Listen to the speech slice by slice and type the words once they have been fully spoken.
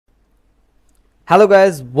Hello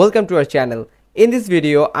guys, welcome to our channel. In this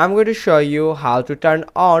video, I'm going to show you how to turn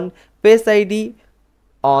on Face ID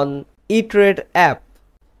on eTrade app.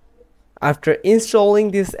 After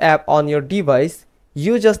installing this app on your device,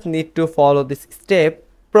 you just need to follow this step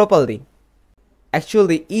properly.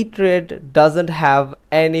 Actually, eTrade doesn't have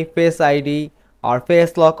any Face ID or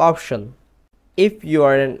Face Lock option. If you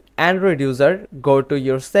are an Android user, go to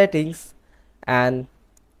your settings and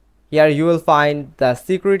here you will find the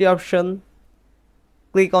security option.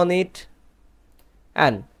 Click on it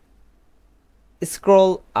and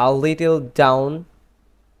scroll a little down.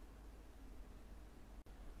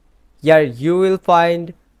 Here you will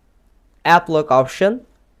find app lock option.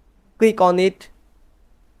 Click on it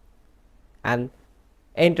and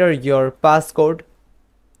enter your passcode.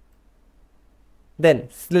 Then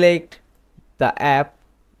select the app.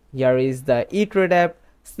 Here is the eTrade app.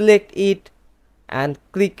 Select it and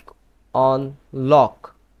click on lock.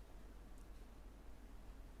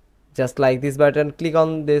 Just like this button, click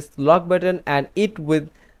on this lock button and it will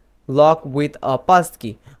lock with a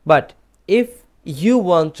passkey. But if you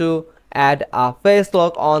want to add a face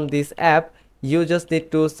lock on this app, you just need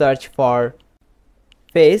to search for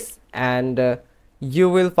face and you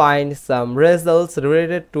will find some results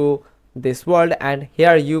related to this world, and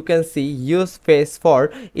here you can see use face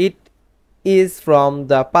for it is from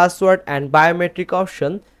the password and biometric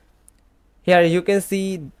option. Here you can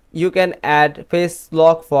see you can add face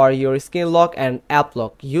lock for your screen lock and app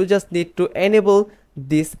lock. You just need to enable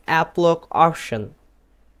this app lock option.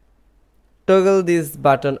 Toggle this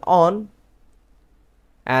button on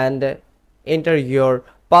and enter your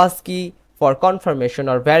passkey for confirmation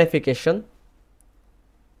or verification.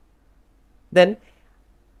 Then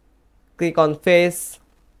click on face,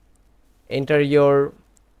 enter your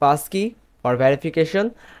passkey for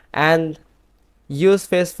verification, and use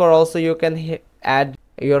face for also you can add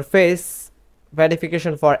your face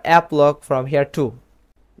verification for app lock from here too.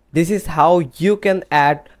 This is how you can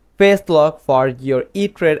add face lock for your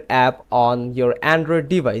eTrade app on your Android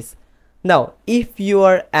device. Now if you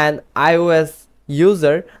are an iOS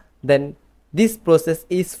user, then this process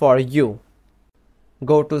is for you.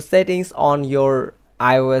 Go to settings on your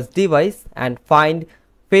iOS device and find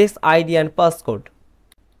Face ID and passcode.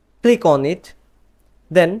 Click on it,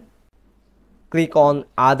 then click on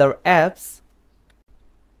other apps.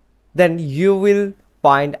 Then you will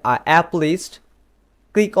find a app list.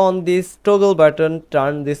 Click on this toggle button,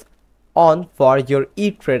 turn this on for your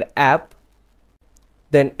eTrade app.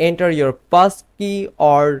 Then enter your passkey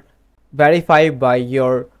or verify by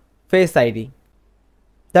your Face ID.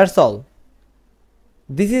 That's all.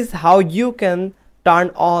 This is how you can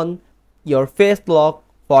turn on your face lock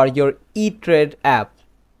for your eTrade app.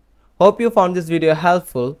 Hope you found this video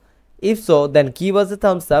helpful. If so, then give us a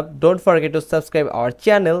thumbs up. Don't forget to subscribe our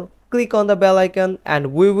channel. Click on the bell icon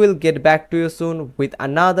and we will get back to you soon with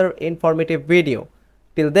another informative video.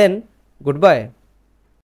 Till then, goodbye.